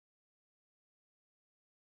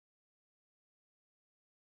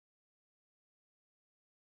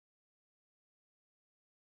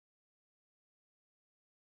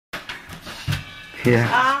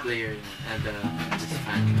Yeah. Player and this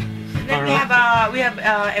fan. And then we have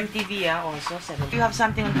MTV also. 70. You have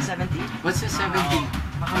something on the 70? What's the 70?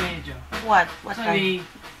 Baka medyo. What? What Actually,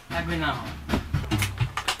 nagwin na ako.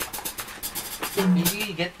 Maybe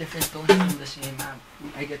you get different tones from the same amp.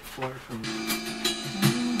 I get 4 from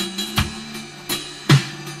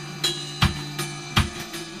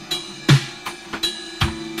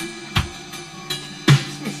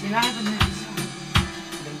Sinakit na ito.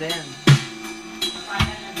 Ganda yan.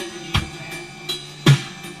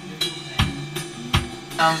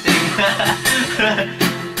 Something.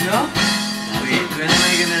 No? Wait, when am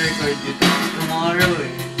I gonna record you? Tomorrow eh.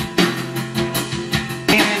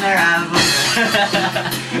 In our album.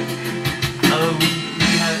 We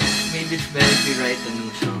have, maybe it's better to write a new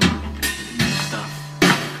song. New stuff.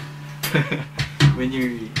 When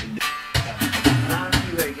you're in the...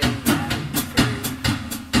 you are getting mad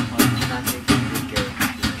for not taking good care of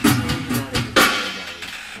you. Just know you're not a good care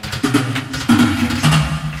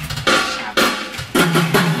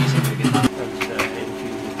guy.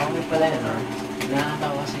 Okay pala yun, no?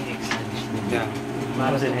 Nakakatawa sa yung extension. Yeah.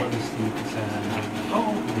 Para sa mga dito sa...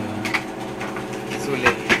 Oo.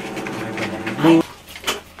 Sulit.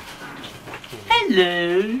 Hello!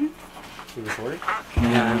 You record?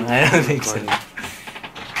 Yeah, I don't think so.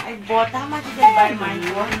 I bought, how much did I buy mine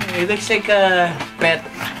for? It looks like a pet,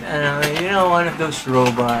 you know, one of those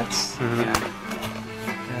robots. Yeah.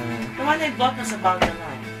 The one I bought was about the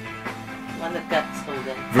one. The one that got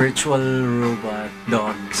stolen. Virtual robot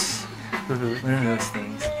dogs. One of those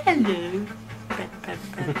things. Hello. Pet, pet,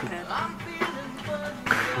 pet, pet.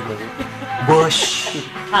 Bush.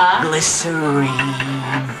 Huh? Glycerine.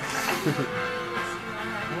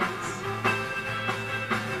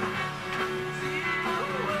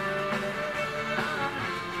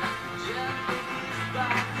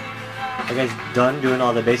 Are you guys done doing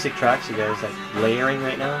all the basic tracks? You guys like layering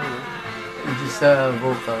right now? Just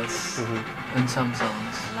vocals on some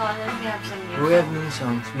songs. No, and then we have some new We have new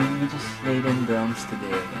songs. We just laid in drums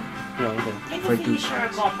today again. No, okay. Can for you two finish your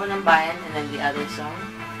songs. combo ng bayan and then the other song?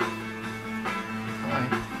 Okay.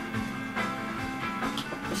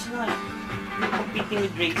 Kasi nga, you're competing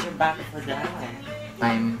with Razorback for the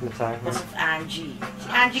Time. I'm sorry. because of Angie. Si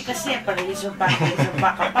Angie kasi, pa Razorback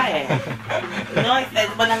ka pa eh. You know, if I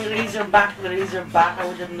ng Razorback, I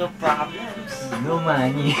would have no problems. No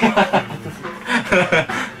money.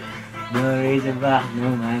 No Razorback, no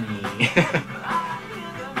money.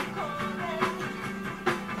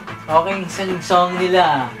 Okay, isang song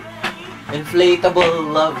nila. Inflatable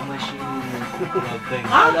Love Machine. Love thing.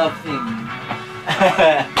 Love thing.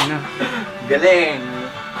 Galing.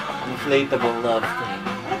 Inflatable Love thing.